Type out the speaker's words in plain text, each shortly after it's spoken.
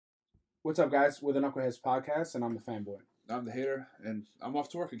What's up, guys? We're the Knuckleheads Podcast, and I'm the fanboy. I'm the hater, and I'm off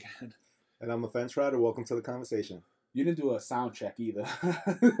to work again. And I'm a fence rider. Welcome to the conversation. You didn't do a sound check either.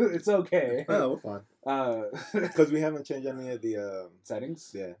 It's okay. Oh, we're fine. Because we haven't changed any of the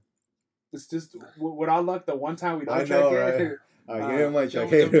settings. Yeah. It's just with our luck. The one time we don't I check know, it, right? All right, give him my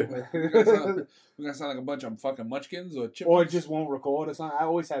check. We're gonna sound like a bunch of fucking munchkins or chipmunks. or it just won't record or something. I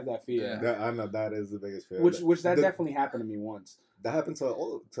always have that fear. Yeah. I know that is the biggest fear. Which definitely happened to me once. That happened to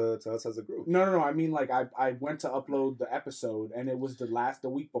us as a group. No. I mean, like I went to upload the episode, and it was the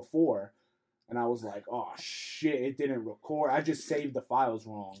week before. And I was like, oh, shit, it didn't record. I just saved the files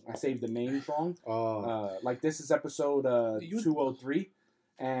wrong. I saved the names wrong. Like, this is episode 203.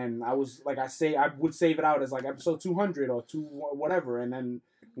 And I was, like, I would save it out as, like, episode 200 or whatever. And then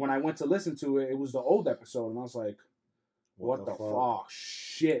when I went to listen to it, it was the old episode. And I was like, what the fuck?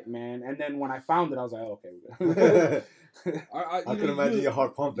 Shit, man. And then when I found it, I was like, oh, okay. I can imagine your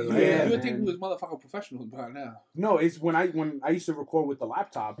heart pumping. You would think we was motherfucking professionals by now. No, it's when I used to record with the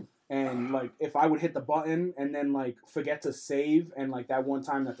laptop. And, like, if I would hit the button and then, like, forget to save, and, like, that one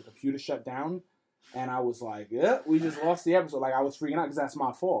time that the computer shut down, and I was like, yeah, we just lost the episode. Like, I was freaking out because that's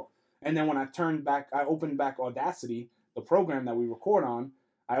my fault. And then when I opened back Audacity, the program that we record on,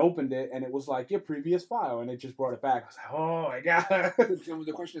 I opened it, and it was like, your previous file, and it just brought it back. I was like, oh, my God.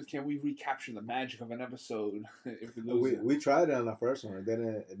 The question is, can we recapture the magic of an episode if we lose it? We tried it on our first one. It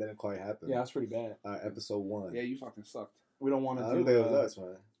didn't quite happen. Yeah, that's pretty bad. Episode 1. Yeah, you fucking sucked. We don't want to do I don't think it was us,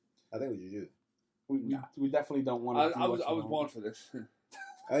 man. I think it was you. We definitely don't want to. I was born for this.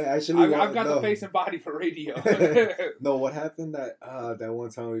 I've got the face and body for radio. No, what happened that one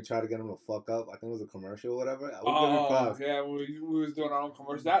time we tried to get him to fuck up? I think it was a commercial or whatever. Yeah, we was doing our own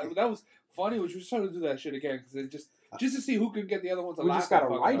commercial. That was funny. We should try to do that shit again because it just to see who can get the other one to laugh. We just gotta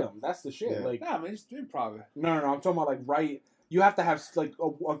write them. That's the shit. Yeah. Like, nah, man, just improv it. No. I'm talking about like write. You have to have like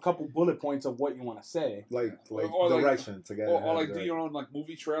a couple bullet points of what you want to say, like or direction to get, or like do your own like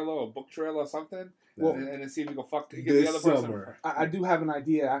movie trailer or book trailer or something, well, and then see if you can get the other person. I do have an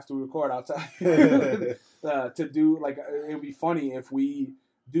idea after we record. I'll tell you to do like it would be funny if we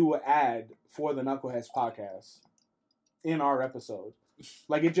do an ad for the Knuckleheads Podcast in our episode.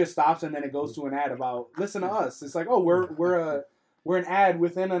 Like it just stops and then it goes to an ad about listen to us. It's like we're an ad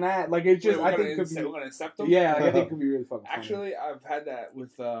within an ad. Like it just, I think it could be. We're gonna accept them. Yeah, like, I think it could be really fucking. Actually, funny. I've had that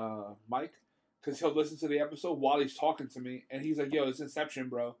with Mike because he'll listen to the episode while he's talking to me, and he's like, "Yo, it's Inception,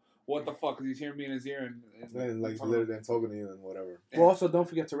 bro. What the fuck?" Because he's hearing me in his ear and like literally talking to you and whatever. Well, also don't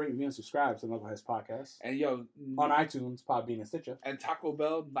forget to rate, review, and subscribe to Knuckleheads Podcast. And yo, on iTunes, Podbean, and Stitcher. And Taco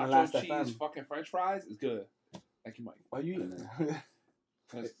Bell nacho cheese fucking French fries is good. Thank you, Mike. Why are you eating that?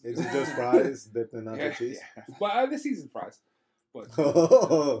 Is it just fries dipped in nacho cheese? Yeah. But the seasoned fries. But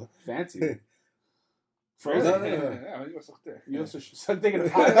fancy. Frozen. Yeah, you also there. You also I'm thinking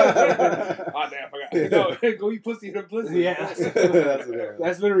of. Oh damn, I forgot. No, go eat pussy in a blizzard. Yeah,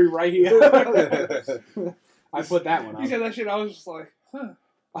 that's literally right here. I put that one on. You said that shit. I was just like, huh.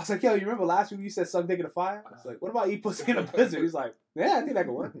 I was like, yo, you remember last week you said suck dick in a fire? I was like, what about eat pussy in a blizzard? He's like, yeah, I think that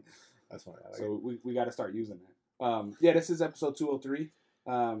could work. That's funny. So we got to start using that. Yeah, this is episode 203.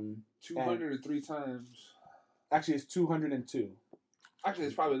 203 times. Actually, it's 202. Actually,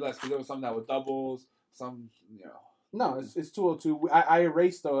 it's probably less because there was some that were doubles, some, you know. No, it's 202. I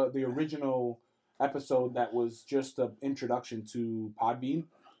erased the original episode that was just an introduction to Podbean.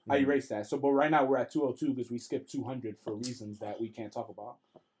 I erased that. So, but right now we're at 202 because we skipped 200 for reasons that we can't talk about.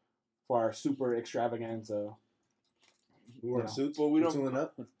 For our super extravaganza. We wear suits. Well, we don't. Tuning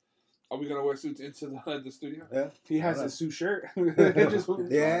up. Are we gonna wear suits into the studio? Yeah. He has a suit shirt.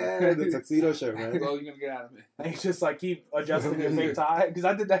 The tuxedo shirt, man. That's all you're gonna get out of me. And he's just like keep adjusting your fake tie because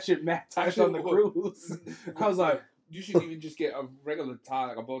I did that shit mad times on the cruise. I was like, you should even just get a regular tie,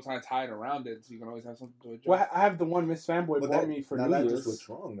 like a bow tie tied around it, so you can always have something to adjust. Well, I have the one Miss Fanboy bought me for New Year's. That's just what's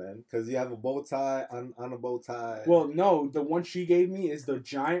wrong, man. Because you have a bow tie on a bow tie. Well, no, the one she gave me is the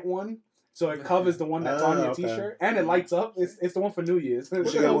giant one. So it covers the one that's on your T-shirt, and it lights up. It's the one for New Year's.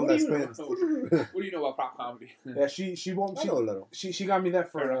 She got one that spins. What do you know about prop comedy? Yeah, she won't. I know a little. She got me that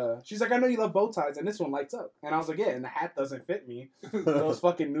for. She's like, I know you love bow ties, and this one lights up. And I was like, yeah, and the hat doesn't fit me. Those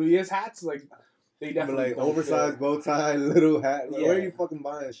fucking New Year's hats, like they definitely like oversized bow tie, little hat. Like, where are you fucking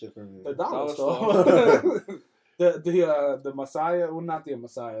buying shit from? The dollar store. The Messiah, well, not the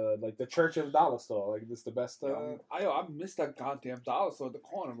Messiah, like the Church of Dollar Store. Like, this the best. I missed that goddamn dollar store at the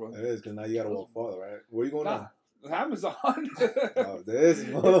corner, bro. It is, because now you gotta walk farther, right? Where you going now? Amazon. This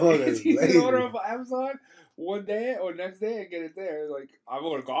motherfucker is You lazy. can order off Amazon one day or next day and get it there. Like, I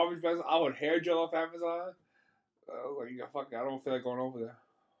ordered garbage bags. I ordered hair gel off Amazon. I was like, yeah, fuck it. I don't feel like going over there.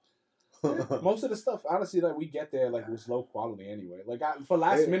 Most of the stuff, honestly, that we get there, like, was low quality anyway. Like, for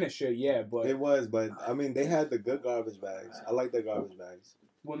last minute shit, yeah, but it was. But I mean, they had the good garbage bags. I like their garbage bags.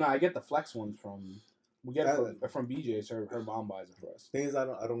 Well, no, I get the flex ones from. We get it from BJ's. Her mom buys it for us. Thing is, I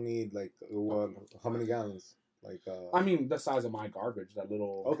don't need like how many gallons? Like I mean, the size of my garbage, that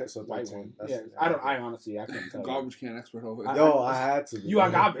little so white 13. one. Yeah, I honestly, I couldn't tell. Garbage can expert over. I had to. You are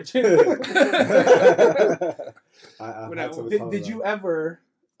garbage. Did you ever?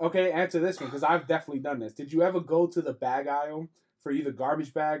 Okay, answer this one because I've definitely done this. Did you ever go to the bag aisle for either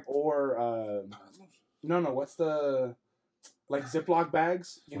garbage bag or no? What's the like Ziploc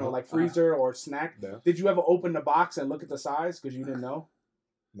bags? You know, like freezer or snack. Yeah. Did you ever open the box and look at the size because you didn't know?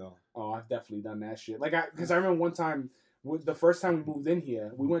 No. Oh, I've definitely done that shit. Like, because I remember one time, the first time we moved in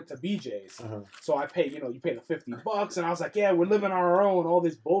here, we went to BJ's. So I paid, you pay the $50, and I was like, yeah, we're living on our own, all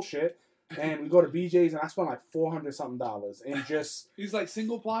this bullshit. And we go to BJ's, and I spent like $400 something, and just. He's like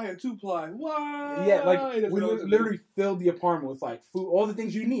single ply or 2-ply. What? Yeah, like we literally filled the apartment with like food, all the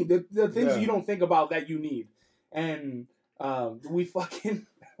things you need, the things you don't think about that you need, and we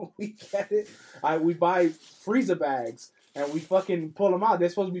get it. We buy freezer bags. And we fucking pull them out. They're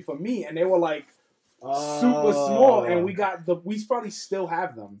supposed to be for me, and they were like super small. And we probably still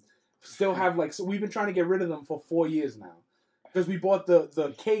have them. So we've been trying to get rid of them for 4 years now. Because we bought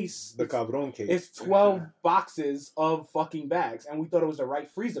the case. The Cabron case. It's 12 boxes of fucking bags. And we thought it was the right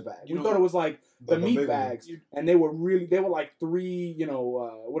freezer bag. We thought it was like the meat bags. And they were like 3,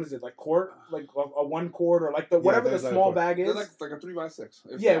 what is it, like quart? Like a 1 quart or like whatever the small bag is. They're like a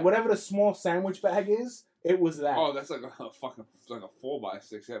 3x6. Yeah, whatever the small sandwich bag is. It was that. Oh, that's like a fucking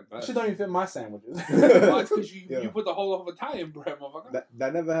 4x6. Yeah, that shit don't even fit my sandwiches. Well, it's because you put the whole of Italian bread, motherfucker.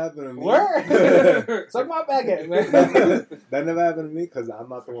 That never happened to me. Word? Suck my baguette, man. That never happened to me because I'm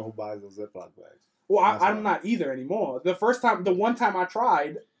not the one who buys those Ziploc bags. Well, I'm not either anymore. The one time I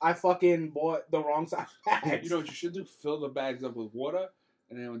tried, I fucking bought the wrong size bags. You know what you should do? Fill the bags up with water,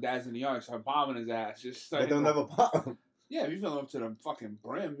 and then when Dad's in the yard, start bombing his ass. But they'll never pop. Yeah, if you fill them up to the fucking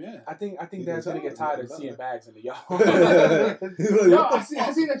brim, yeah. I think Dad's gonna get tired of seeing bags in the yard. Yo, I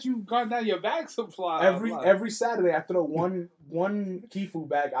see that you've gone down your bag supply. Every Saturday, I throw one Kifu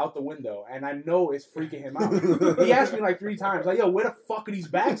bag out the window, and I know it's freaking him out. He asked me like 3 times, like, "Yo, where the fuck are these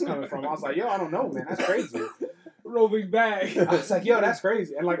bags coming from?" I was like, "Yo, I don't know, man. That's crazy." Roving bag. I was like, "Yo, that's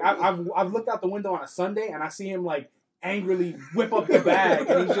crazy." And like, I've looked out the window on a Sunday, and I see him like angrily whip up the bag,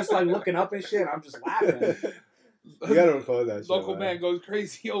 and he's just like looking up and shit. And I'm just laughing. You gotta record that shit. Local man goes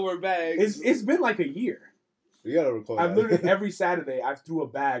crazy over bags. It's been like a year. You gotta record that. I've literally every Saturday I threw a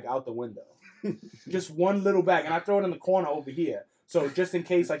bag out the window. Just one little bag. And I throw it in the corner over here. So just in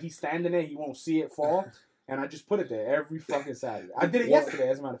case like he's standing there, he won't see it fall. And I just put it there every fucking Saturday. I did it yesterday,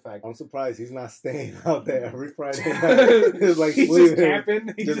 as a matter of fact. I'm surprised he's not staying out there every Friday night. He's like he's just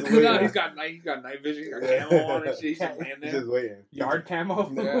camping. He's got night vision. He's got camo on and shit. He's just laying there. Just waiting. Yard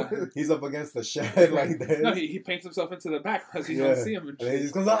camo. Yeah. He's up against the shed like this. No, he paints himself into the back because he don't see him. And he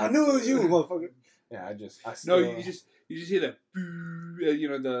just goes, I knew it was you, motherfucker. Yeah, you just hear the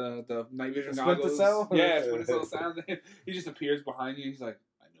the night vision goggles. Cell? Yeah, Splinter Cell sound. He just appears behind you. He's like,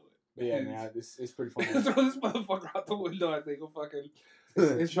 but yeah, man, it's pretty funny. Throw this motherfucker out the window. I think he'll fucking.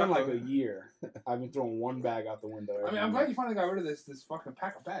 It's been like a year. I've been throwing one bag out the window. I mean, I'm glad you finally got rid of this fucking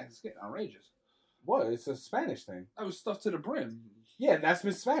pack of bags. It's getting outrageous. What? It's a Spanish thing. That was stuffed to the brim. Yeah, that's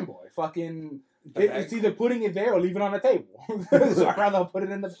Miss Fanboy. Fucking, it's either putting it there or leave it on the table. So I'd rather put it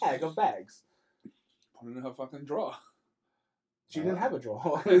in the bag of bags. Put it in her fucking drawer. She didn't have a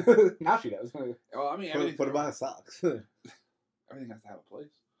drawer. Now she does. Well, I mean, put it behind socks. Everything has to have a place.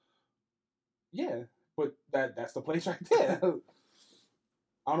 Yeah, but that's the place right there.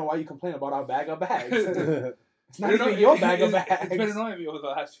 I don't know why you complain about our bag of bags. It's not even your bag of bags. It's been annoying me over the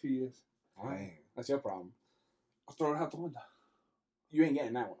last few years. Dang, that's your problem. I'll throw it out the window. You ain't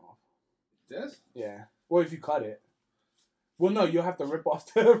getting that one off. This? Yeah. Well, if you cut it. Well, no, you'll have to rip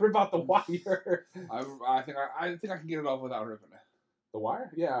out the wire. I think I can get it off without ripping it. The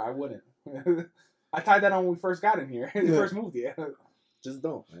wire? Yeah, I wouldn't. I tied that on when we first got in here. When we first moved here. Just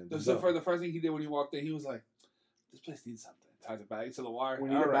don't, man. The first thing he did when he walked in, he was like, "This place needs something." Ties a bag to the wire. We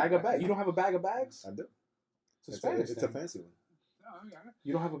need a bag of bags. You don't have a bag of bags? I do. It's a fancy one. Oh, okay.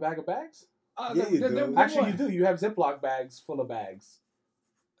 You don't have a bag of bags? Yeah, you do. Actually, you do. You have Ziploc bags full of bags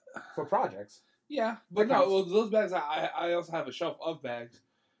for projects. Yeah, but no. Well, those bags. I also have a shelf of bags.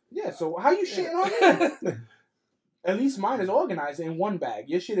 Yeah. So how you shitting on me? At least mine is organized in one bag.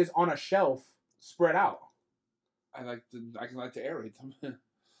 Your shit is on a shelf, spread out. I like to aerate them.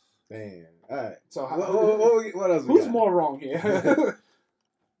 Damn. All right. So what else? Who's more wrong here?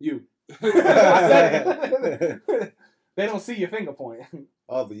 You. I said it. They don't see your finger point.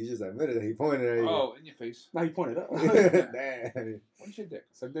 Oh, but you just admitted that he pointed at you. Oh, in your face. Now he pointed up. Damn. What's your dick?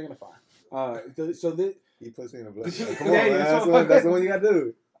 So dick in the fire. He puts me in a blood. Come on, Yeah, man. That's the one you got to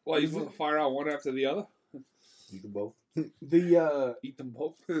do. Well, you put the fire out one after the other? You can both. Eat them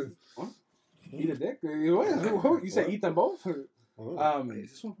both? Eat a dick? What? You said eat them both? Is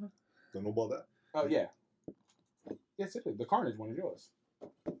this one? Don't know about that. Oh, yeah. Yes, it is. The Carnage one is yours.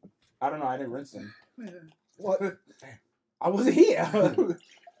 I don't know. I didn't rinse them. What? I wasn't here.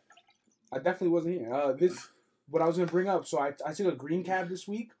 I definitely wasn't here. What I was going to bring up. So I took a green cab this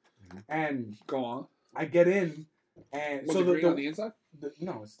week. And go on. I get in. And Was so it green on the inside?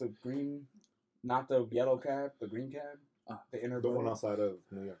 No, it's the green, not the yellow cab, the green cab. The inner The one outside of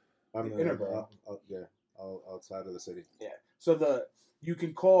New York. I mean, inner borough. Outside of the city. Yeah. So you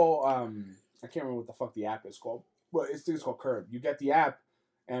can call, I can't remember what the fuck the app is called. But it's called Curb. You get the app,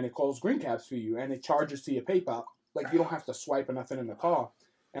 and it calls green cabs for you, and it charges to your PayPal. Like, you don't have to swipe or nothing in the car.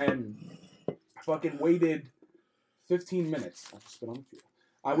 And I fucking waited 15 minutes. I just spit on the field.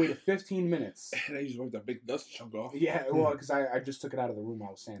 I waited 15 minutes. And I just wiped that big dust chunk off. Yeah, well, because I just took it out of the room I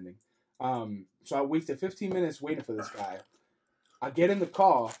was standing. So I wasted 15 minutes waiting for this guy. I get in the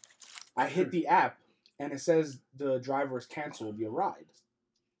car, I hit the app, and it says the driver has canceled your ride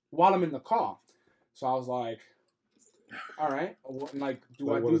while I'm in the car. So I was like, all right, like,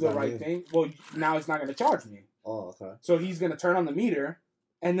 do I do the right thing? Well, now it's not going to charge me. Oh, okay. So he's going to turn on the meter,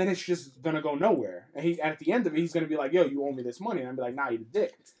 and then it's just going to go nowhere. And at the end of it, he's going to be like, yo, you owe me this money. And I'll be like, nah, you the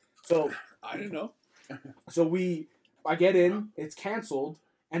dick. So I didn't know. So I get in, it's canceled,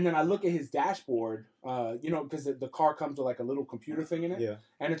 and then I look at his dashboard, because the car comes with like a little computer thing in it. Yeah.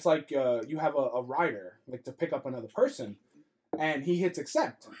 And it's like you have a rider, like to pick up another person, and he hits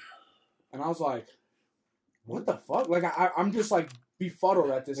accept. And I was like, what the fuck? Like, I'm just like befuddled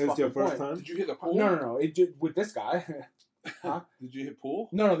at this fucking your first point. time? Did you hit the pool? No. It just, with this guy. Huh? Did you hit pool?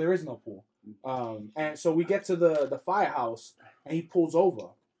 No, there is no pool. And so we get to the firehouse, and he pulls over,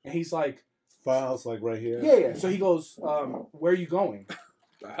 and he's like, Firehouse, like right here? Yeah. So he goes, where are you going?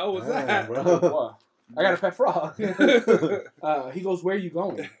 The hell was that? Bro. What? I got a pet frog. He goes, where are you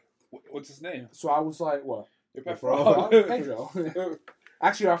going? What's his name? So I was like, what? Your pet frog. frog. Pedro.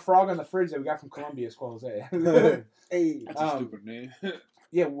 Actually, our frog on the fridge that we got from Colombia is called Jose. Hey. That's a stupid name.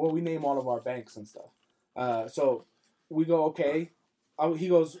 Yeah, well, we name all of our banks and stuff. So we go, okay. He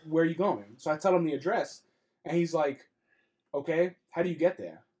goes, where are you going? So I tell him the address, and he's like, okay, how do you get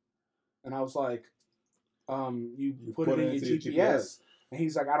there? And I was like, you put it in your GPS. And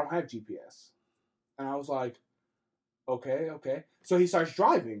he's like, I don't have GPS. And I was like, okay. So he starts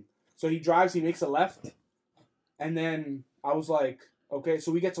driving. So he drives, he makes a left. And then I was like, okay.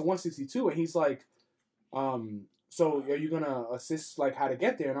 So we get to 162, and he's like, so are you going to assist, like, how to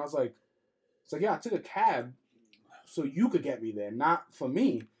get there? And I was like, yeah, I took a cab so you could get me there, not for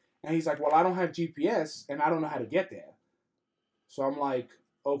me. And he's like, well, I don't have GPS, and I don't know how to get there. So I'm like,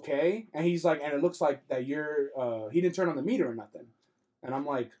 okay. And he's like, and it looks like that he didn't turn on the meter or nothing. And I'm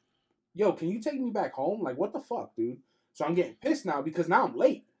like, yo, can you take me back home? Like, what the fuck, dude? So I'm getting pissed now because now I'm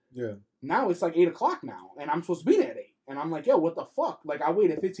late. Yeah. Now it's like 8 o'clock now, and I'm supposed to be there at 8. And I'm like, yo, what the fuck? Like, I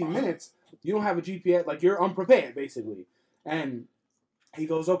waited 15 minutes. You don't have a GPS. Like, you're unprepared, basically. And he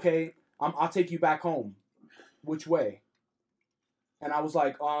goes, okay, I'll take you back home. Which way? And I was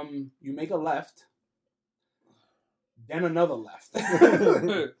like, you make a left, then another left,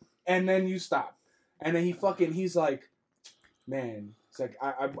 and then you stop. And then he's like, man, it's like,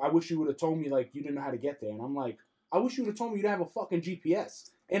 I wish you would have told me, like, you didn't know how to get there. And I'm like, I wish you would have told me you didn't have a fucking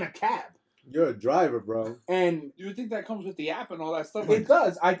GPS in a cab. You're a driver, bro. And you would think that comes with the app and all that stuff. It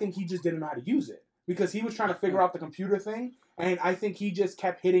does. I think he just didn't know how to use it because he was trying to figure out the computer thing, and I think he just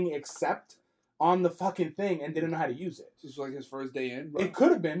kept hitting accept on the fucking thing and didn't know how to use it. This was like his first day in, bro. It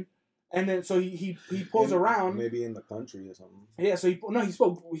could have been. And then so he pulls around. Maybe in the country or something. Yeah, so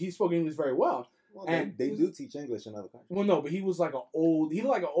he spoke English very well. Well, and they do teach English in other countries. Well, no, but he was like he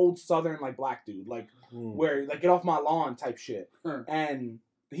looked like an old Southern like black dude, like where like get off my lawn type shit. And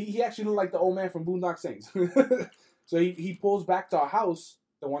he actually looked like the old man from Boondock Saints. So he pulls back to our house,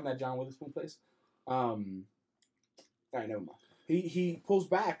 the one that John Witherspoon plays. All right, never mind. He pulls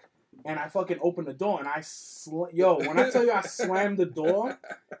back, and I fucking open the door, and when I tell you I slammed the door,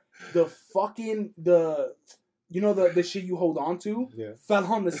 the shit you hold on to fell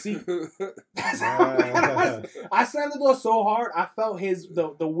on the seat. I slammed the door so hard, I felt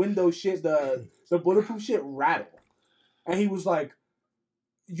the window shit, the bulletproof shit rattle. And he was like,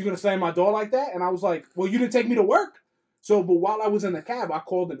 you gonna slam my door like that? And I was like, well, you didn't take me to work. So, but while I was in the cab, I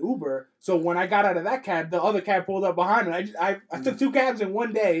called an Uber. So when I got out of that cab, the other cab pulled up behind me. I took 2 cabs in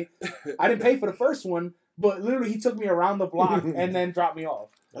one day. I didn't pay for the first one, But literally, he took me around the block and then dropped me off.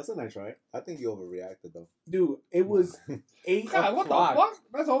 That's a nice ride. I think you overreacted though. Dude, it was 8 God, what the o'clock. fuck?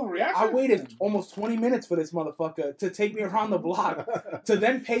 That's overreaction. I waited almost 20 minutes for this motherfucker to take me around the block to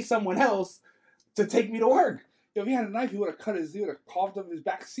then pay someone else to take me to work. Yo, if he had a knife, he would have carved up his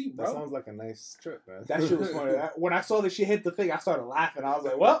back seat, bro. That sounds like a nice trip, man. That shit was funny. When I saw that shit hit the thing, I started laughing. I was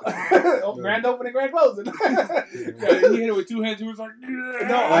like, well, grand opening, grand closing. Yeah, he hit it with 2 hands. He was like,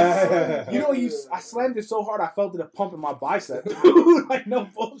 I slammed it so hard I felt it pump in my bicep. Dude, like, no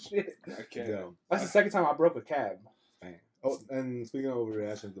bullshit. Okay. That's the second time I broke a cab. Dang. Oh, and speaking of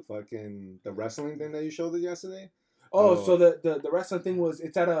overreaction, the wrestling thing that you showed us yesterday. Oh, so the wrestling thing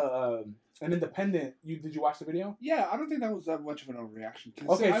it's at an independent. Did you watch the video? Yeah, I don't think that was that much of an overreaction.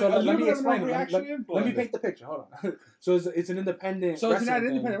 Okay, so let me explain. Let me it. paint the picture. Hold on. So it's an independent. So it's not an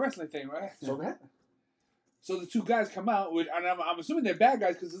thing. independent wrestling thing, right? So that. So the two guys come out, and I'm assuming they're bad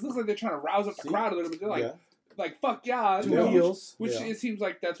guys because it looks like they're trying to rouse up the crowd a little bit. They're like fuck yeah, Two heels. Which it seems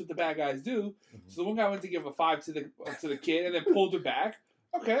like that's what the bad guys do. So the one guy went to give a 5 to the kid and then pulled it back.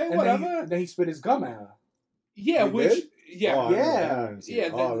 Okay, and whatever. Then he spit his gum out. Yeah, yeah. Oh,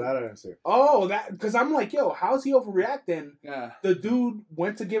 that I didn't see. Oh, that because I'm like, yo, how's he overreacting? Yeah. The dude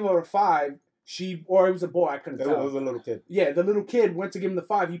went to give her a 5. Or it was a boy. I couldn't tell. It was a little kid. Yeah, the little kid went to give him the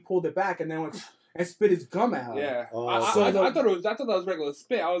 5. He pulled it back and then went and spit his gum out. Yeah. I thought that was regular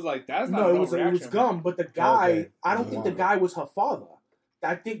spit. I was like, that's not. No, it was gum. But the guy, Okay. I don't think the guy was her father.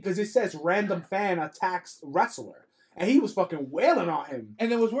 I think because it says random fan attacks wrestler. And he was fucking wailing on him. And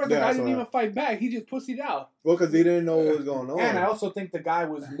it was worse. The guy didn't even fight back. He just pussied out. Well, because he didn't know what was going on. And I also think the guy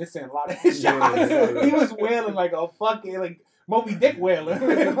was missing a lot of his shots. He was wailing like a fucking, like, Moby Dick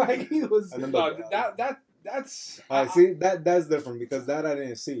wailing. Like, he was... That's... see, that's different because that I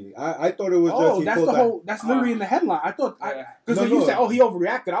didn't see. I thought it was just... Oh, that's the whole... That's literally in the headline. I thought... Because when you said, he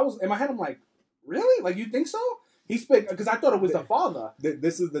overreacted, I was... In my head, I'm like, really? Like, you think so? He spit... Because I thought it was the father.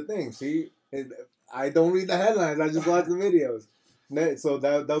 This is the thing, see? I don't read the headlines. I just watch the videos. So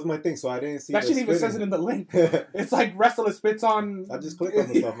that was my thing. So I didn't see that shit even says it in the link. It's like wrestler spits on. I just clicked on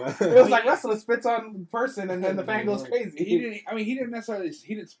the stuff, man. It was like wrestler spits on person, and then the fan goes crazy. He didn't necessarily.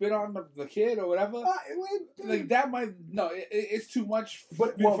 He didn't spit on the kid or whatever. Like that might it's too much.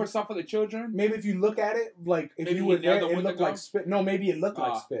 For some of the children. Maybe if you look at it, like if you were there, it looked like spit. No, maybe it looked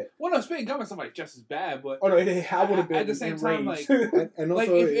like spit. Well, no, spitting gum is somebody just as bad, but I would have been at the same time, like, and also, like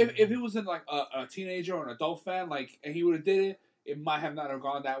if it was in like a teenager or an adult fan, like, and he would have did it. It might have not have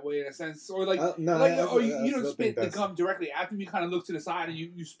gone that way in a sense, or like, you don't spit the gum directly after you kind of look to the side and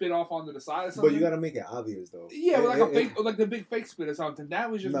you spit off onto the side or something. But you gotta make it obvious though. Yeah, like a fake, like the big fake spit or something. That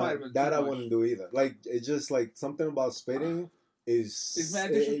was just might have been that I wouldn't do either. Like it's just like something about spitting is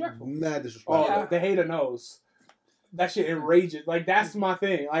mad disrespectful. Mad disrespectful. Oh, the hater knows. That shit enrages. Like that's my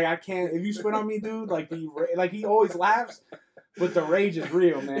thing. Like I can't. If you spit on me, dude, like he always laughs, but the rage is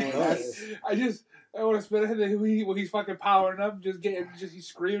real, man. I want to spit at him when he's fucking powering up, he's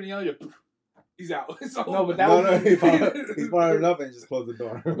screaming, yelling, he's out. No, but that he's powering up and just close the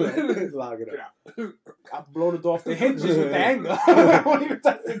door. Lock it up. I blow the door off the hinges with anger. I won't even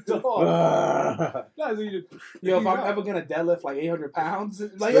touch the door. Yo, if I'm ever gonna deadlift like 800 pounds,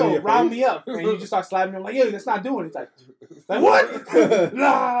 like round me up, and you just start slapping me, I'm like, yo, that's not doing it. It's like what?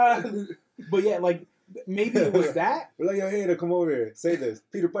 Nah. But yeah, like maybe it was that. We're like, yo, hater, come over here. Say this.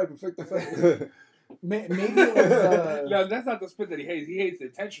 Peter Piper, flick the face. Maybe it was... no, that's not the spit that he hates. He hates the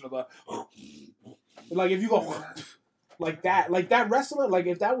intentional. Like, if you go... Like that wrestler, like,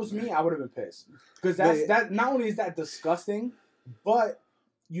 if that was me, I would have been pissed. Because that not only is that disgusting, but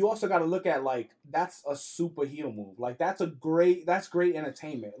you also got to look at, like, that's a super heel move. Like, that's great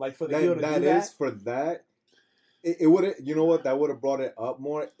entertainment. Like, for the heel to do that. That is, for that, it would have... You know what? That would have brought it up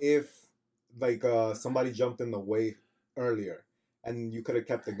more if, like, somebody jumped in the way earlier. And you could have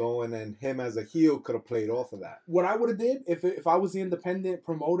kept it going, and him as a heel could have played off of that. What I would have did, if I was the independent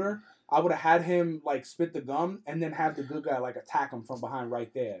promoter, I would have had him, like, spit the gum, and then have the good guy, like, attack him from behind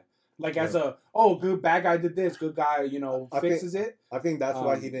right there. Like, as good bad guy did this, good guy, fixes it. I think that's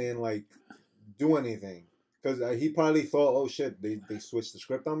why he didn't, like, do anything. Because he probably thought, oh, shit, they switched the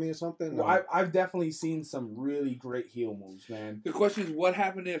script on me or something. Well, I've definitely seen some really great heel moves, man. The question is, what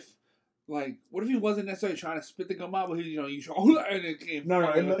happened if... Like, what if he wasn't necessarily trying to spit the gum out, but he, and it came. No,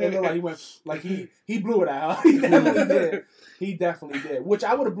 it looked like he went, like he blew it out. He definitely did. He definitely did. Which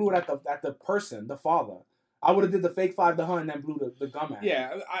I would have blew it at the person, the father. I would have did the fake 5 to her and then blew the gum out.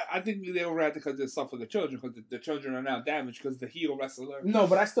 Yeah, I think they overreacted because there's stuff for the children, because the children are now damaged because the heel wrestler. No,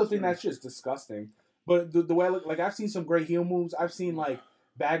 but I still think that's just disgusting. But the way I look, like, I've seen some great heel moves. I've seen, like,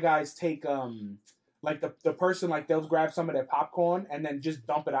 bad guys take Like the person, like they'll grab some of their popcorn and then just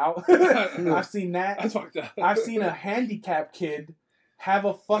dump it out. I've seen that. That's fucked up. I've seen a handicapped kid have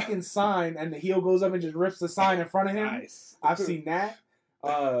a fucking sign and the heel goes up and just rips the sign in front of him. Nice. I've seen that.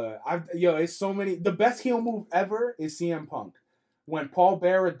 It's so many. The best heel move ever is CM Punk. When Paul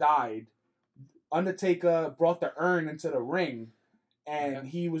Bearer died, Undertaker brought the urn into the ring, and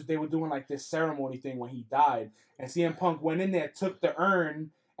they were doing like this ceremony thing when he died, and CM Punk went in there, took the urn.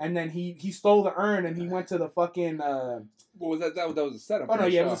 And then he stole the urn and he went to the fucking... what was that? That was a setup. Oh, no,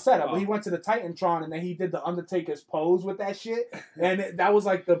 yeah, it was a setup. Oh. But he went to the Titantron and then he did the Undertaker's pose with that shit. And that was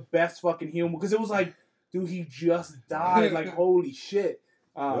like the best fucking heel move. Because it was like, dude, he just died. Like, holy shit.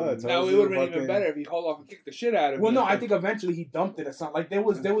 Now, it would have been even better if he called off and kicked the shit out of him. Well, no, I think eventually he dumped it or something. Like, there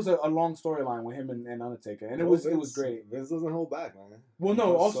was a long storyline with him and Undertaker. And it was great. Vince doesn't hold back, man. Well,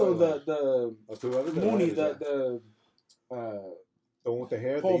 no, also the Mooney, the one with the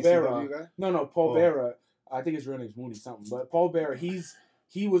hair, Paul Bearer. No, Paul Bearer. I think his real name's Mooney something. But Paul Bearer,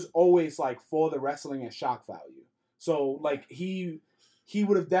 he was always like for the wrestling and shock value. So like he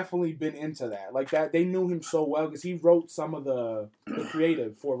would have definitely been into that. Like that, they knew him so well because he wrote some of the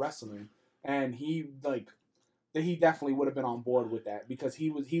creative for wrestling, and he definitely would have been on board with that because he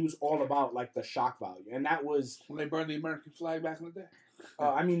was all about like the shock value, and that was when they burned the American flag back in the day.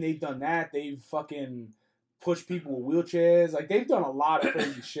 I mean, they've done that. They've fucking push people with wheelchairs. Like, they've done a lot of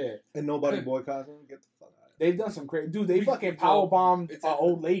crazy shit. And nobody boycotts them? Get the fuck out of here. They've done some crazy... Dude, they fucking powerbombed an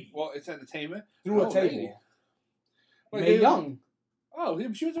old lady. Well, it's entertainment. Through a table. Mae Young. Oh,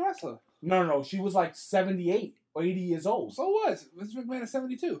 she was a wrestler. No. She was like 78 or 80 years old. So what? Vince McMahon is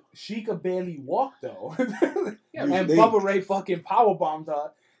 72. She could barely walk, though. And Bubba Ray fucking powerbombed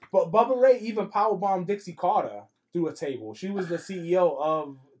her. But Bubba Ray even powerbombed Dixie Carter through a table. She was the CEO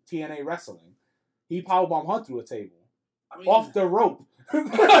of TNA Wrestling. He powerbombed her through a table. Off the rope.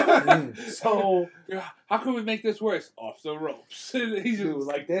 So... How can we make this worse? Off the ropes. Dude,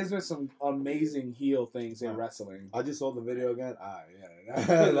 like, there's been some amazing heel things in wrestling. I just saw the video again. A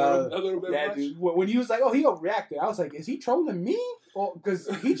little bit much. Dude. When he was like, oh, he overreacted, I was like, is he trolling me? Because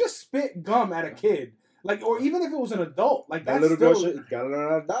he just spit gum at a kid. Like, or even if it was an adult. Like, that little girl gotta learn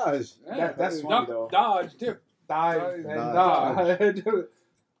how to dodge. That's funny, though. Dodge, dip. Dodge.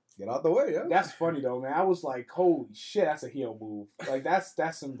 Get out the way, yeah. That's funny though, man. I was like, holy shit, that's a heel move. Like that's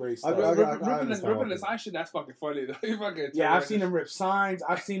some great stuff. Ripping the sign shit, that's fucking funny though. I've seen him rip signs.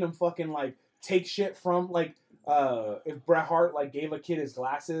 I've seen him fucking like take shit from like if Bret Hart like gave a kid his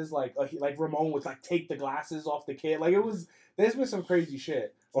glasses, like Ramon would like take the glasses off the kid. Like there's been some crazy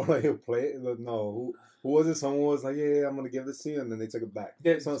shit. Or like he'll play it. No, who was it? Someone was like, yeah, I'm gonna give this to you, and then they took it back.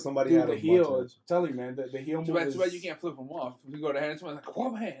 Somebody had the heel. Tell you, man, the heel move. Too bad you can't flip them off. You go to hand someone like,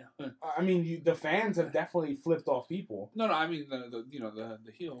 whoa, man. I mean, the fans have definitely flipped off people. No, I mean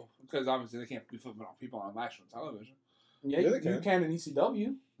the heel, because obviously they can't be flipping off people on national television. Yeah, you can in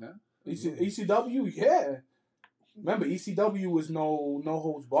ECW. Yeah, ECW, yeah. Remember, ECW was no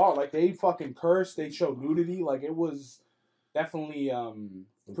holds barred. Like they fucking cursed. They showed nudity. Like it was definitely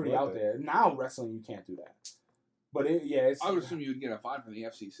pretty out there. Now wrestling, you can't do that. But it's. I would assume you'd get a fine from the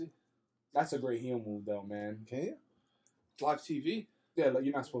FCC. That's a great heel move, though, man. Can you? It's live TV. Yeah, like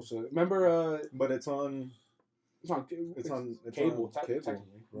you're not supposed to. Remember? But it's on. It's on cable, technically,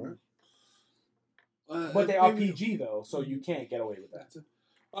 right? But they are PG though, so you can't get away with that.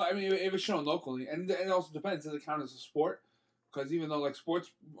 I mean, if it's shown locally, and it also depends. Does it count as a sport? Because even though like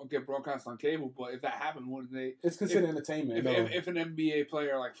sports get broadcast on cable, but if that happened, wouldn't they? It's considered entertainment. If an NBA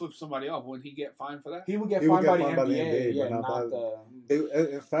player like flips somebody off, wouldn't he get fined for that? He would get fined by the NBA. Yeah, not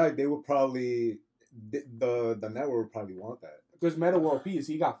the. In fact, they would probably the network would probably want that. Because Meta World Peace,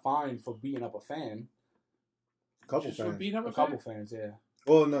 he got fined for beating up a fan. A couple fans. Beating up a couple fans, yeah.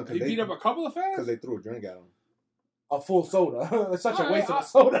 Well, no, he beat up a couple of fans because they threw a drink at him. A full soda. It's such a waste of a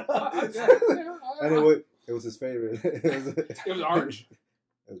soda. And it was his favorite. It was orange.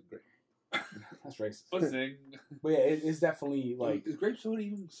 It was great. That's racist. But yeah, it's definitely like. Is grape soda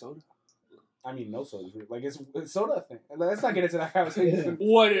even soda? I mean, no soda. Like it's soda thing. Let's not get into that conversation.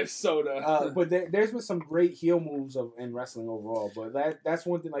 What is soda? But there's been some great heel moves in wrestling overall. But that's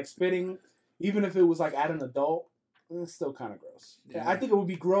one thing. Like spitting, even if it was like at an adult, it's still kind of gross. Yeah. I think it would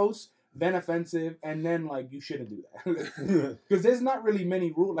be gross, then offensive, and then like you shouldn't do that because there's not really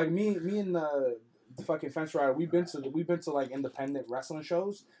many rules. Like me and the fucking fence rider, we've been to like independent wrestling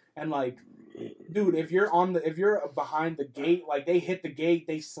shows, and like, dude, if you're behind the gate, like they hit the gate,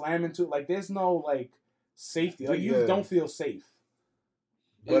 they slam into it, like there's no like safety, like you don't feel safe.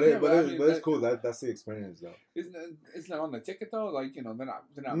 But it's cool. That's the experience though. Isn't that on the ticket though? Like they're not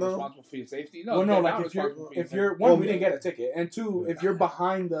responsible for your safety. No, like if you're one, we didn't get a ticket, and two, if you're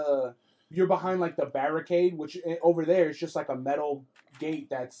behind the you're behind like the barricade, which over there is just like a metal gate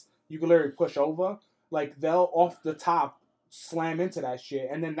that's you can literally push over. Like they'll off the top slam into that shit,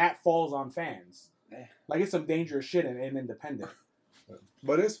 and then that falls on fans. Like it's some dangerous shit in independent.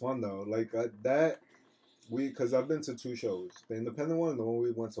 But it's fun though. Like because I've been to 2 shows, the independent one and the one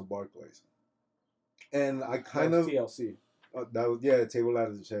we went to Barclays, and I kind of TLC. That was Table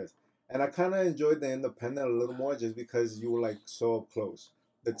Ladders and Chess, and I kind of enjoyed the independent a little more just because you were like so up close.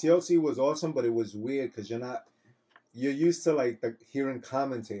 The TLC was awesome, but it was weird because you're used to like hearing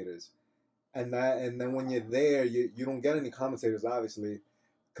commentators, and then when you're there, you don't get any commentators obviously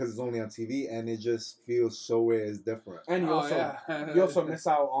because it's only on TV, and it just feels so weird. It's different. And you also miss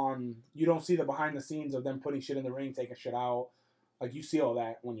out on, you don't see the behind the scenes of them putting shit in the ring, taking shit out. Like you see all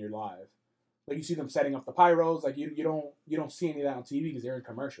that when you're live. Like you see them setting up the pyros. Like you don't see any of that on TV because they're in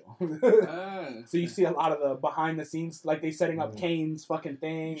commercial. So you see a lot of the behind the scenes, like they setting up Kane's fucking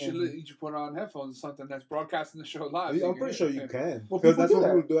thing. You should put on headphones or something that's broadcasting the show live. I'm pretty sure you can because that's what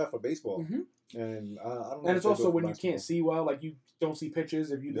people do that for baseball. Mm-hmm. And I don't know. And it's also when you can't see well, like you don't see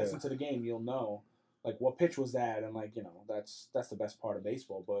pitches. If you listen to the game, you'll know like what pitch was that, and like that's the best part of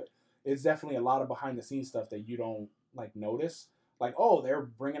baseball. But it's definitely a lot of behind the scenes stuff that you don't like notice. Like, oh, they're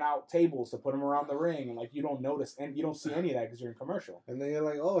bringing out tables to put them around the ring, and like you don't notice, and you don't see any of that because you're in commercial. And then you're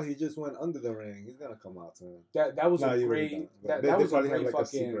like, oh, he just went under the ring. He's gonna come out soon. That was a great. That was a great fucking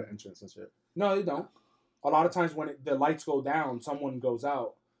secret entrance and shit. No, they don't. A lot of times when the lights go down, someone goes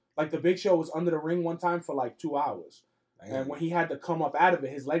out. Like the Big Show was under the ring one time for like 2 hours, and when he had to come up out of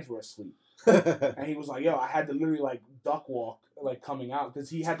it, his legs were asleep, and he was like, "Yo, I had to literally like duck walk like coming out because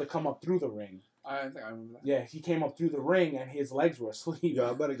he had to come up through the ring." I think I remember that. Yeah, he came up through the ring and his legs were asleep. Yo,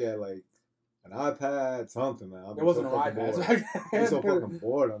 I better get like an iPad, something, man. There wasn't an iPad. I'm so fucking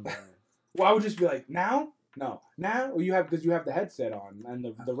bored on that. Well, I would just be like, now? No. Now? Well, you have the headset on, and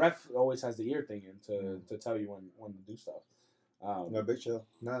the ref always has the ear thing in to tell you when to do stuff. No, Big Show.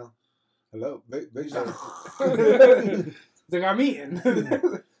 No. Hello, Big Show. It's like, I'm eating.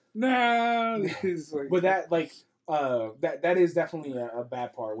 No. But that, like... that is definitely a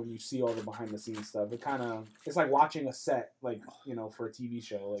bad part when you see all the behind the scenes stuff. It's like watching a set, like, for a TV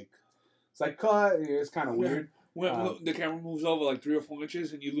show. Like, it's like cut. It's kind of weird. When the camera moves over like 3 or 4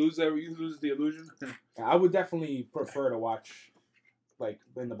 inches and you lose the illusion. I would definitely prefer to watch, like,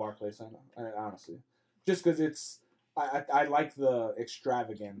 in the Barclays Center, honestly, just because it's. I like the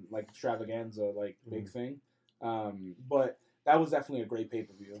extravaganza big thing, but that was definitely a great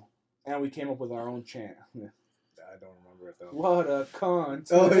pay-per-view, and we came up with our own chant. I don't remember it though. What a cunt!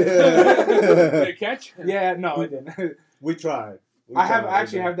 Oh yeah. Did it catch? Yeah, no, it didn't. We tried. I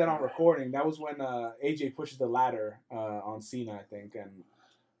actually have that on recording. That was when AJ pushes the ladder on Cena, I think, and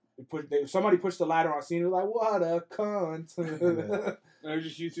somebody pushed the ladder on Cena. Like, what a cunt! They're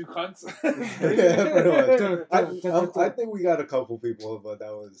just you two cunts. Yeah, pretty much. I think we got a couple people, but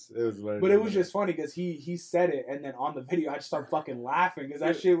it was very. But it was just funny because he said it, and then on the video I just started fucking laughing because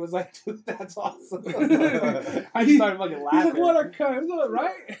that shit was like, dude, that's awesome. I just started fucking laughing. He's like, what a cunt! Is that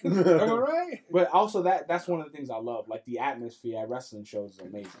right? Am I right? But also that's one of the things I love. Like the atmosphere at wrestling shows is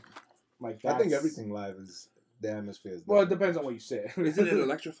amazing. Like I think everything live is. The atmosphere is. Well, it depends on where you sit. Isn't it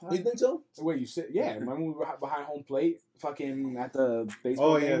electrifying? You think so? Where you sit? Yeah. Remember we were behind home plate, fucking at the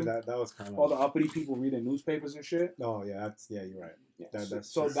baseball game? That was kind of all the uppity people reading newspapers and shit. Oh yeah, you're right. Yeah.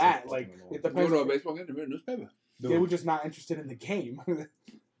 That's so that like it depends. Go to a baseball game to read a newspaper. They were just not interested in the game.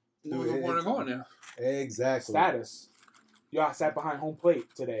 We're going now. Exactly. Status. Yo, I sat behind home plate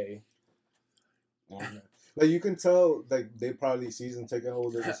today. Like you can tell, like they probably season ticket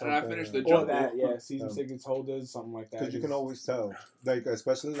holders or something. And I finished the or that, season ticket holders, something like that. Because you can always tell, like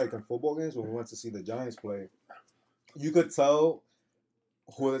especially like in football games when we went to see the Giants play, you could tell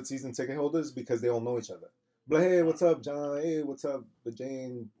who are the season ticket holders because they all know each other. But hey, what's up, John? Hey, what's up,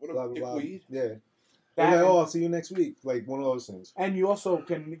 Jane? Blah blah blah. Yeah. Like, I'll see you next week. Like one of those things. And you also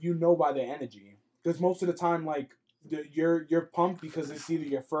can know by their energy because most of the time, like. You're pumped because it's either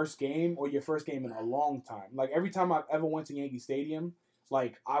your first game or your first game in a long time. Like every time I've ever went to Yankee Stadium,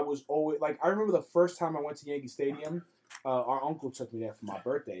 like I was always like I remember the first time I went to Yankee Stadium, our uncle took me there for my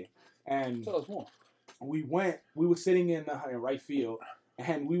birthday, and tell us more. We were sitting in right field,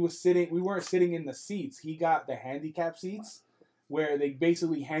 and we weren't sitting in the seats. He got the handicap seats where they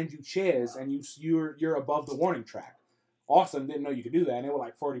basically hand you chairs and you're above the warning track. Awesome, didn't know you could do that, and they were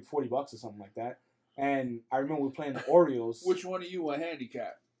like $40 or something like that. And I remember we were playing the Orioles. Which one of you were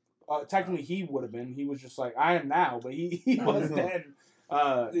handicapped? Technically, he would have been. He was just like, I am now, but he was then.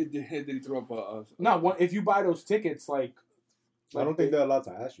 Did he throw up no, if you buy those tickets, I don't think they're allowed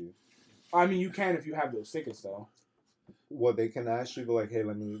to ask you. I mean, you can if you have those tickets, though. what they can ask you, like, hey,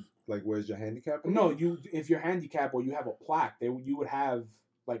 let me, like, where's your handicap? No, if you're handicapped or you have a plaque, you would have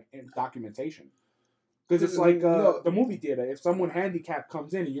like documentation. Because it's like the movie theater. If someone handicapped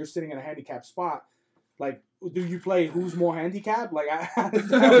comes in and you're sitting in a handicapped spot, like, do you play who's more handicapped? Like,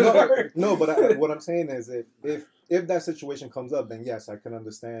 no, but what I'm saying is, if that situation comes up, then yes, I can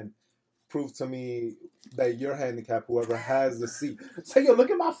understand. Prove to me that you're handicapped. Whoever has the seat. So yo,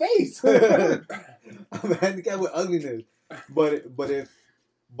 look at my face. I'm handicapped with ugliness. But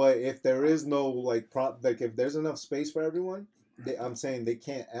if there is no like if there's enough space for everyone, I'm saying they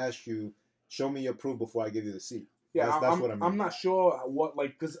can't ask you, show me your proof before I give you the seat. Yeah, that's what I mean. I'm not sure what,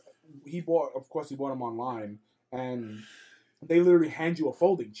 like, because he bought them online, and they literally hand you a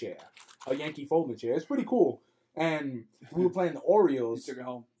folding chair, a Yankee folding chair. It's pretty cool. And we were playing the Orioles. You took it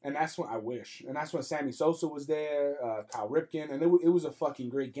home. And that's when, I wish. And that's when Sammy Sosa was there, Cal Ripken, and it was a fucking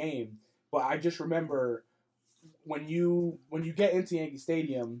great game. But I just remember when you get into Yankee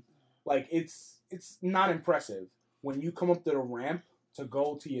Stadium, like, it's not impressive. When you come up to the ramp to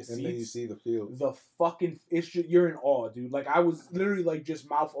go to your seats, and then you see the field. You're in awe, dude. Like, I was literally like just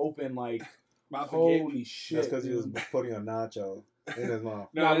mouth open, like, holy shit. That's because he was putting a nacho in his mouth.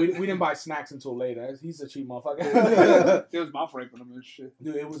 No, we didn't buy snacks until later. He's a cheap motherfucker. It was mouth raping him and shit.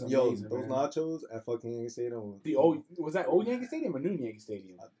 Dude, it was amazing. Those nachos at fucking Yankee Stadium. Was that old Yankee Stadium or new Yankee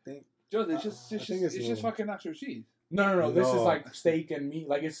Stadium? I think. Joe, it's just fucking nacho cheese. No. This is like steak and meat.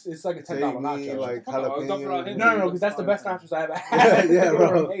 Like it's like a $10 nacho. Like jalapeno. No, because that's the best nachos I ever had. Yeah,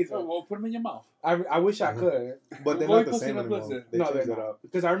 bro. Well, put them in your mouth. I wish I could. But they're not the same anymore. They changed it up.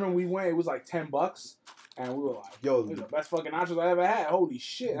 Because I remember we went. It was like $10. And we were like, yo, these are the best fucking nachos I ever had. Holy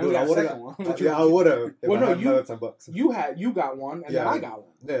shit. Dude, I would have. Yeah, I would have. Well, no, you got one, and then I got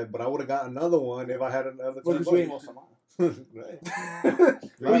one. Yeah, but I would have got another one if I had another $10. Because you ain't gonna survive.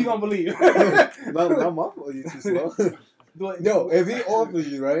 Who are you gonna believe? Not my fault. You too slow. Yo, if he offers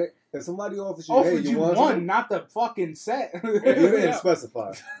you, right? If somebody offers you, hey, you want one, not the fucking set. You didn't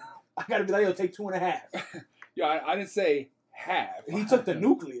specify. I gotta be like, yo, take 2.5. Yo, I didn't say half. He took the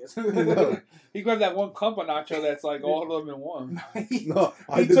nucleus. He grabbed that one clump of nacho that's like all of them in one. No,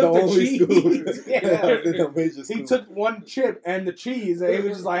 I did the only scoop. Yeah, I did the major scoop. He took one chip and the cheese, and he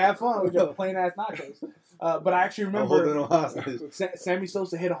was just like, have fun with your plain ass nachos. But I actually remember Sammy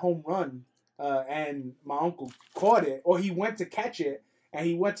Sosa hit a home run, and my uncle caught it, or he went to catch it, and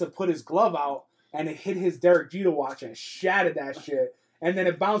he went to put his glove out, and it hit his Derek Jeter watch and shattered that shit. And then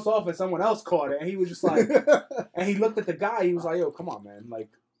it bounced off and someone else caught it. And he was just like, and he looked at the guy. He was like, yo, come on, man. Like,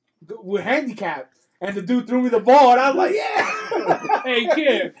 we're handicapped. And the dude threw me the ball. And I was like, yeah. Hey,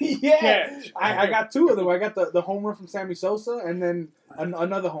 kid. Yeah. I got two of them. I got the home run from Sammy Sosa and then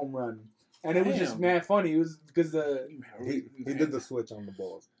another home run. And it was just mad funny. It was because he did the switch on the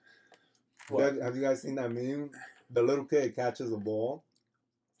balls. Have you guys seen that meme? The little kid catches a ball.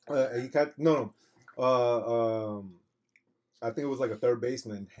 I think it was like a third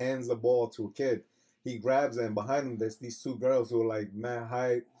baseman, hands the ball to a kid. He grabs it, and behind him, there's these two girls who are like mad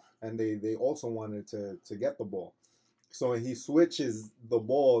hype, and they also wanted to get the ball. So he switches the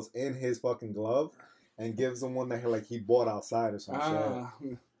balls in his fucking glove and gives them one that he bought outside or some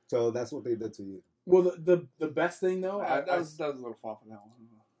shit. So that's what they did to you. Well, the best thing, though... that was a little far from that one.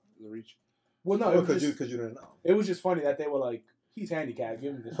 The reach. Well, no, because you didn't know. It was just funny that they were like, he's handicapped,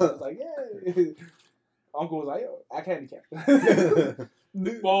 give him this. I was like, yeah... Uncle was like, yo, I handicap.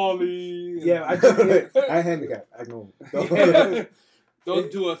 Bally. Yeah, I handicap. I know. Don't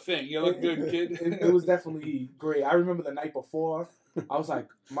do a thing. You look good, kid. It was definitely great. I remember the night before, I was like,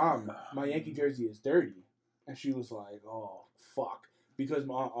 Mom, my Yankee jersey is dirty. And she was like, oh, fuck. Because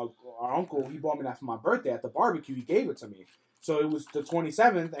our uncle, he bought me that for my birthday at the barbecue. He gave it to me. So it was the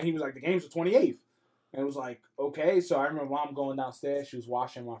 27th, and he was like, the game's the 28th. And it was like, okay. So I remember Mom going downstairs. She was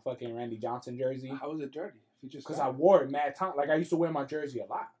washing my fucking Randy Johnson jersey. How was it dirty? Because I wore it mad time. Like, I used to wear my jersey a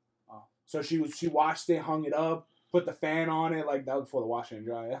lot. Oh. So she washed it, hung it up, put the fan on it. Like, that was before the washer and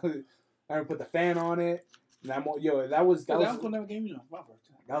dry. I put the fan on it. And that was uncle never gave me my birthday.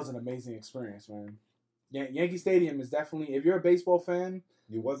 That was an amazing experience, man. Yankee Stadium is definitely, if you're a baseball fan.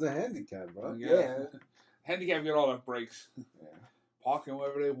 You wasn't handicapped, bro. Yeah. Handicapped get all the breaks. Yeah. Parking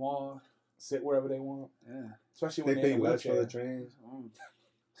wherever they want. Sit wherever they want. Yeah. Especially when they pay less for the trains.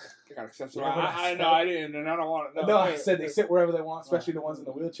 They got accessible. I know, I didn't, and I don't want to. No, I said they sit wherever they want, especially the ones in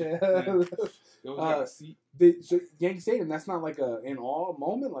the wheelchair. They got a seat. So Yankee Stadium, that's not like a in awe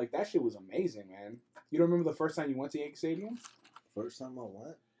moment. Like, that shit was amazing, man. You don't remember the first time you went to Yankee Stadium? First time I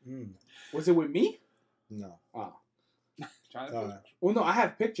went? Was it with me? No. Oh. Well, no, I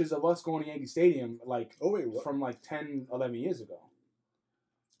have pictures of us going to Yankee Stadium, like, from like 10, 11 years ago.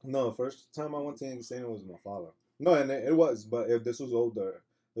 No, the first time I went to Yankee Stadium was with my father. No, and it was, but if this was older.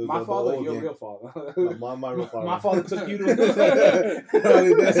 My father, your real father. No, my real father. My father took you to.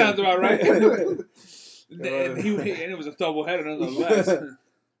 That sounds about right. And it was a double header nonetheless.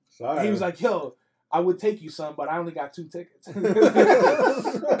 Sorry. He was like, "Yo, I would take you, son, but I only got 2 tickets."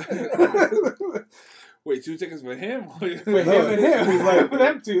 Wait, 2 tickets for him? For him and him. He's like, for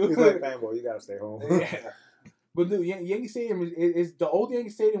them two. He's like, fanboy, you gotta stay home. Yeah. But dude, Yankee Stadium is the old Yankee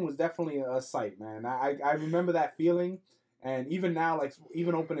Stadium was definitely a sight, man. I remember that feeling, and even now, like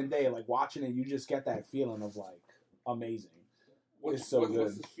even opening day, like watching it, you just get that feeling of like amazing. It's so good.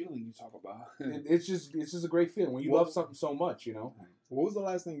 What's the feeling you talk about? It's just a great feeling when you love something so much, you know. What was the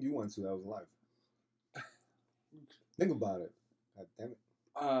last thing you went to that was live? Think about it. God damn it.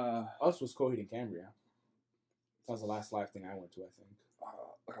 Us was Coheed and Cambria. That was the last live thing I went to, I think.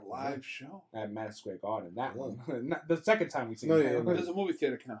 Like a live show? At Madison Square Garden. That one. The second time we seen it. Does a movie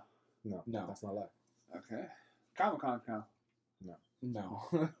theater count? No. That's not live. Okay. Comic-Con count? No.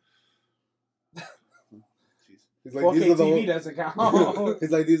 He's like, 4K TV doesn't count. He's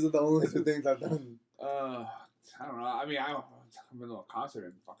like, these are the only 2 things I've done. I don't know. I mean, I haven't been to a concert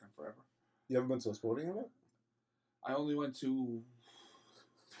in fucking forever. You ever been to a sporting event? I only went to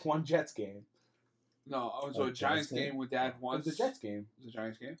one Jets game. No, I went to a Giants game with Dad once. It was a Jets game. It was a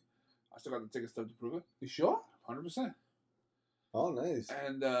Giants game. I still got the ticket stub to prove it. You sure? 100%. Oh, nice.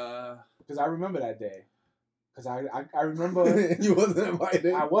 And because I remember that day. Because I remember you wasn't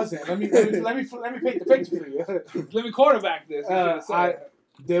invited. I wasn't. Let me paint the picture for you. Let me quarterback this. I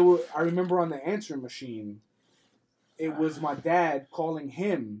remember on the answering machine, it was my dad calling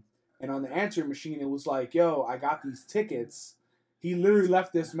him, and on the answering machine it was like, "Yo, I got these tickets." He literally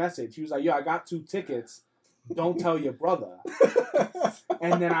left this message. He was like, "Yo, I got 2 tickets. Don't tell your brother."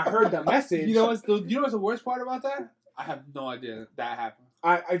 And then I heard the message. You know what's the worst part about that? I have no idea that happened.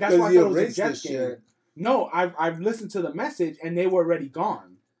 That's why I thought it was a Jets game. No, I've listened to the message and they were already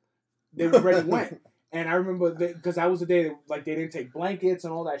gone. They already went. And I remember because that was the day that, they didn't take blankets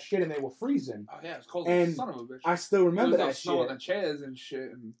and all that shit and they were freezing. Oh yeah, it's cold as son of a bitch. I still remember that shit. Snow on the chairs and shit.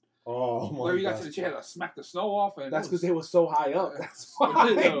 And oh my where you got to the chair to smack the snow off. And that's because they were so high up. That's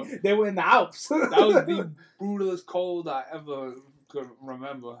why they were in the Alps. That was the brutalest cold I ever could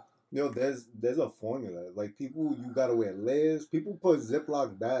remember. Yo, there's a formula. Like people, you gotta wear layers. People put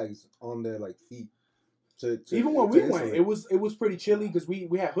Ziploc bags on their feet. Even when we went, it was pretty chilly because we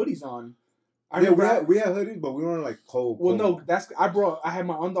had hoodies on. We had hoodies, but we weren't cold. Well, no, I had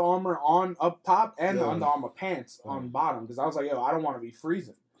my Under Armour on up top and the Under Armour pants on bottom because I was like, yo, I don't want to be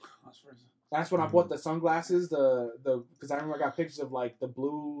freezing. That's when I bought the sunglasses. Because I remember I got pictures of the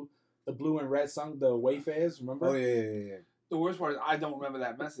blue and red the Wayfarers. Remember? Oh yeah. The worst part is I don't remember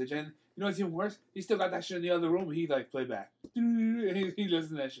that message, and you know what's even worse? He still got that shit in the other room. He play back. He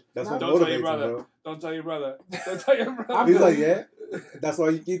listens to that shit. That's what don't tell your brother. Bro. Don't tell your brother. Don't tell your brother. He's like, yeah. That's why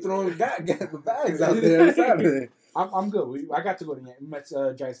you keep throwing the bags out there every Saturday. I'm good. I got to go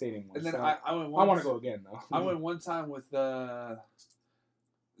to Giant Stadium once. And then I went. I want to go again though. I went one time with this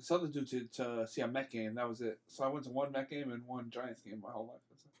other dude to see a Met game. That was it. So I went to one Met game and one Giants game my whole life.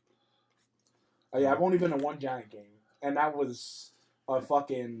 Oh yeah, I've only been to one Giant game. And that was a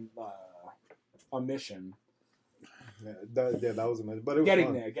fucking a mission. Yeah, that was a mission. But it was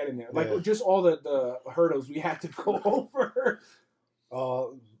getting there. Just all the hurdles we had to go over.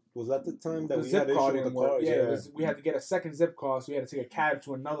 Was that the time that we had issue with the cars? Yeah. We had to get a second zip car, so we had to take a cab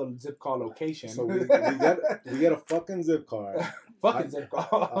to another zip car location. So we get a fucking zip car. Zip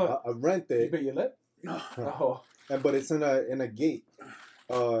car. I rented. You bit your lip? No. But it's in a gate.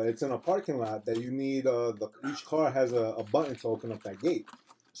 It's in a parking lot that you need. Each car has a button to open up that gate.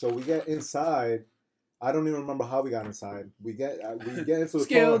 So we get inside. I don't even remember how we got inside. We get into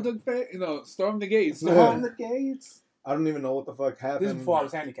the car. Storm the gates. Storm the gates. I don't even know what the fuck happened. This is before I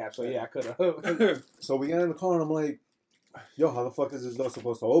was handicapped, so yeah, I could have. So we get in the car and I'm like, yo, how the fuck is this door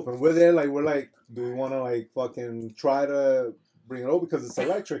supposed to open? We're there, do we want to fucking try to bring it over because it's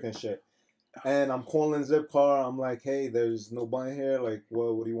electric and shit? And I'm calling Zipcar. I'm like, hey, there's no button here.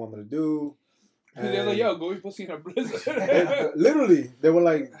 What do you want me to do? And they're like, yo, go eat pussy in a blizzard. Literally, they were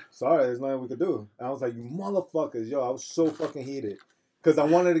like, sorry, there's nothing we could do. And I was like, you motherfuckers. Yo, I was so fucking heated. Because I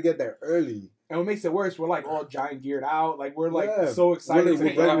wanted to get there early. And what makes it worse, we're all Giant geared out. We're so excited to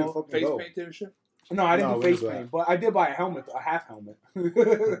go. Face painted and shit? No, I didn't do face paint. But I did buy a half helmet.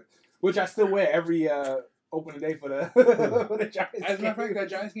 Which I still wear every opening day for the Giants. As a matter of fact, that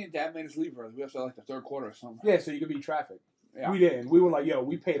Giants game, Dad made us leave early. We have to the third quarter or something. Yeah, so you could beat traffic. Yeah. We didn't. We were like, yo,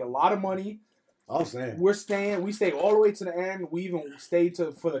 we paid a lot of money. I'm saying. We stayed all the way to the end. We even stayed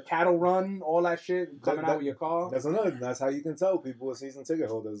for the cattle run, all that shit, coming out with your car. That's how you can tell people are season ticket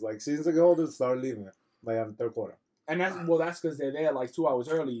holders. Season ticket holders start leaving. like after third quarter. And that's because they're there like 2 hours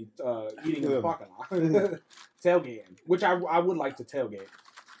early, eating in the parking lot, tailgating. Which I would like to tailgate.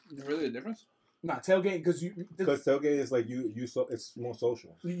 Is there really a difference? Not tailgate because tailgate is like it's more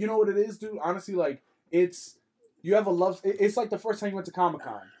social. You know what it is, dude? Honestly, like you have a love. It's like the first time you went to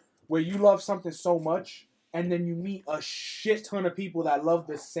Comic-Con, where you love something so much, and then you meet a shit ton of people that love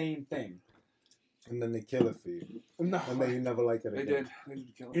the same thing. And then they kill it for you. No. And then you never like it again. They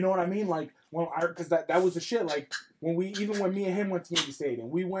did kill it. You know what I mean? Like, because that was the shit. Like, when me and him went to Yankee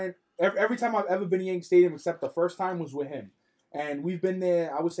Stadium, we went, every time I've ever been to Yankee Stadium, except the first time, was with him. And we've been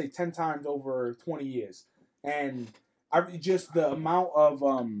there, I would say, 10 times over 20 years. And just the amount of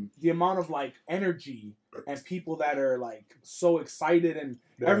like, energy and people that are, like, so excited and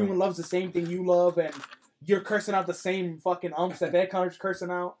everyone loves the same thing you love and you're cursing out the same fucking umps that they're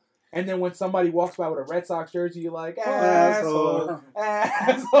cursing out. And then when somebody walks by with a Red Sox jersey, you're like, asshole.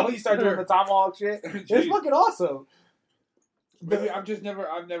 You start doing the tomahawk shit. It's fucking awesome. Maybe I've never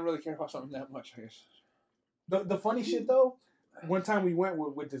really cared about something that much, I guess. The funny shit, though, one time we went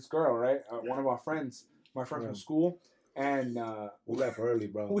with this girl, right? One of our friends, my friend from school. And we left early,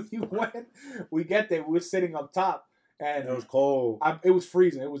 bro. We get there, we were sitting up top. And it was cold. It was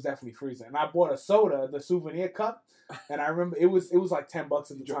freezing. It was definitely freezing. And I bought a soda, the souvenir cup. And I remember it was like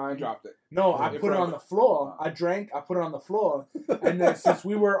 $10 at the time. You dropped it. No, I put it on the floor. I drank. I put it on the floor. And then since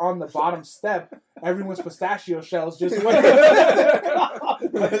we were on the bottom step, everyone's pistachio shells just went. And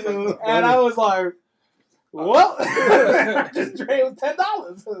I was like, "What?" Just drank. It was $10.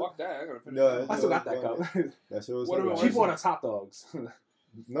 Fuck that! I gotta finish. No, I still got that cup. That shit was. She bought us hot dogs.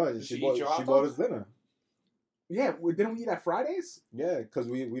 No, she bought us dinner. Yeah, didn't we eat at Fridays? Yeah, because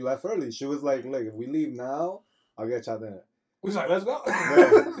we left early. She was like, look, if we leave now, I'll get y'all dinner. We was like, let's go.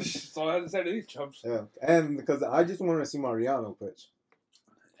 Yeah. So I had to say to these chumps. Yeah, and because I just wanted to see Mariano pitch.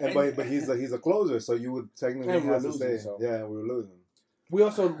 And but he's a closer, so you would technically have to stay. So. Yeah, we were losing. We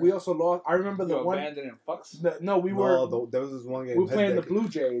also lost. I remember the one. Abandoning fucks. There was this one game. We were playing the Blue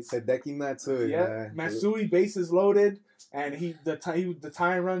Jays. Hideki Matsui. Yeah, Matsui, bases loaded, and the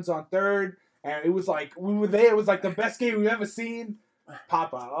time runs on third. And it was like, we were there. It was like the best game we've ever seen.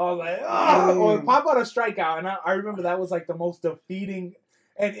 Pop out. I was like, or pop out a strikeout. And I remember that was like the most defeating.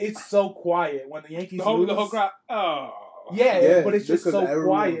 And it's so quiet when the Yankees lose. The whole crowd. Oh. Yeah, but it's just so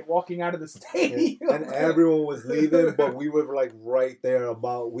quiet walking out of the stadium. Yeah. And everyone was leaving, but we were like right there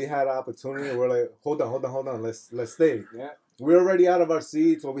we had an opportunity. And we're like, hold on. Let's stay. Yeah. We're already out of our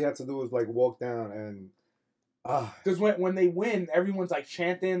seats. What we had to do was like walk down and. Because when they win, everyone's like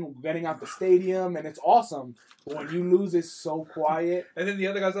chanting, getting out the stadium, and it's awesome. But when you lose, it's so quiet. And then the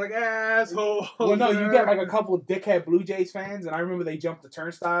other guys are like, asshole. Well, no, you get like a couple of dickhead Blue Jays fans, and I remember they jumped the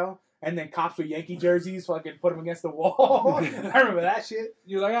turnstile, and then cops with Yankee jerseys fucking put them against the wall. I remember that shit.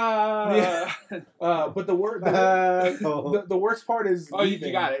 You're like, Yeah. But the worst part is leaving.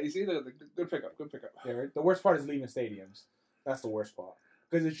 You got it. You see, good pickup. Yeah, right? The worst part is leaving stadiums. That's the worst part.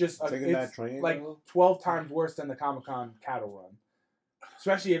 Because it's just that train, like 12 times worse than the Comic-Con cattle run.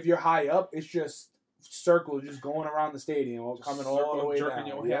 Especially if you're high up, it's just circles just going around the stadium, coming all the way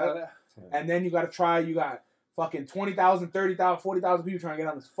down. Yeah. And then you got fucking 20,000, 30,000, 40,000 people trying to get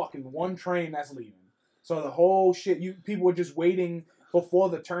on this fucking one train that's leaving. So the whole shit, people were just waiting before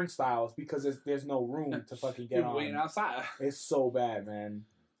the turnstiles because there's no room to fucking get on. Waiting outside. It's so bad, man.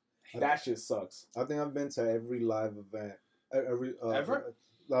 That shit sucks. I think I've been to every live event. Ever?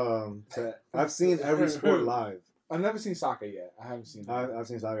 I've seen every sport live. I've never seen soccer yet. I haven't seen that. I've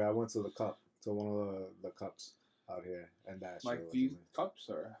seen soccer. I went to the cup, to one of the cups out here, and that like shit these cups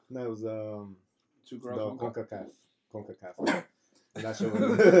or no, it was two girls, the CONCACAF. And that shit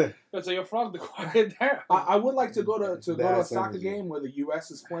was so you're from the quiet there. I would like to go to a soccer game where the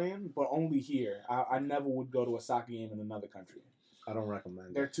U.S. is playing, but only here. I never would go to a soccer game in another country. I don't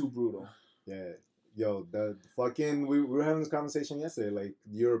recommend. They're too brutal. Yeah. Yo, the fucking we were having this conversation yesterday. Like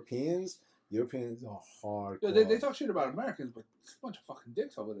Europeans are hardcore. Yeah, they talk shit about Americans, but it's a bunch of fucking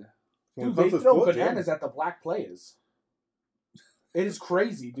dicks over there. Dude, they throw bananas at the black players. It is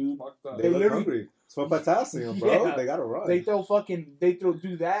crazy, dude. They literally hungry. It's for potassium, bro. Yeah, they gotta run. They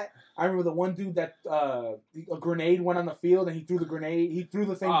do that. I remember the one dude that a grenade went on the field and he threw the grenade. He threw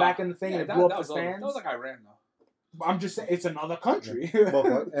the thing back in the thing and it blew up the stands. That was like Iran, though. I'm just saying, it's another country.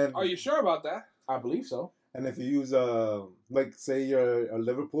 Are you sure about that? I believe so. And if you use like say you're a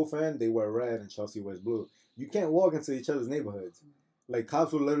Liverpool fan, they wear red and Chelsea wears blue. You can't walk into each other's neighborhoods. Like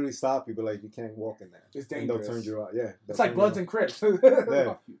cops will literally stop you, but like you can't walk in there. It's dangerous. And they'll turn you out. Yeah, it's like Bloods and Crips.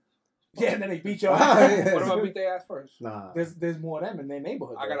 Yeah. Yeah, and then they beat your ass. What about beat their ass first? Nah. There's more of them in their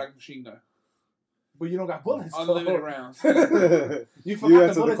neighborhood. I got a machine gun. But you don't got bullets. Unlimited rounds. You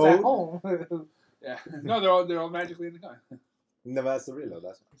forgot the bullets at home. Yeah. No, they're all magically in the gun. Never has to reload.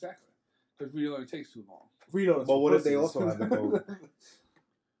 That's why. Exactly. Because reloading takes too long. Reload. But what if they also have the code?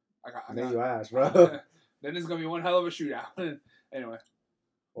 Then you ask, bro. Then it's gonna be one hell of a shootout. Anyway.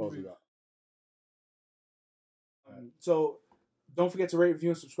 What else we got? So, don't forget to rate, review,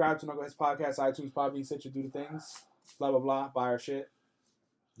 and subscribe to Knuckleheads Podcast, iTunes, Podbean, Stitcher, do the things. Blah, blah, blah. Buy our shit.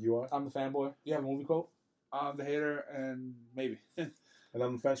 You are? I'm the fanboy. You have a movie quote? I'm the hater, and maybe. And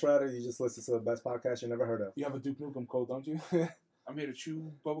I'm the French rider. You just listen to the best podcast you never heard of. You have a Duke Nukem quote, don't you? I'm here to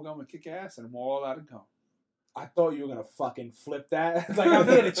chew bubblegum and kick ass, and I'm all out of gum. I thought you were going to fucking flip that. Like, I'm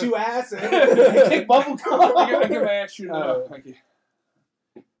here to chew ass and kick bubblegum. I get my ass chewed up. Thank you.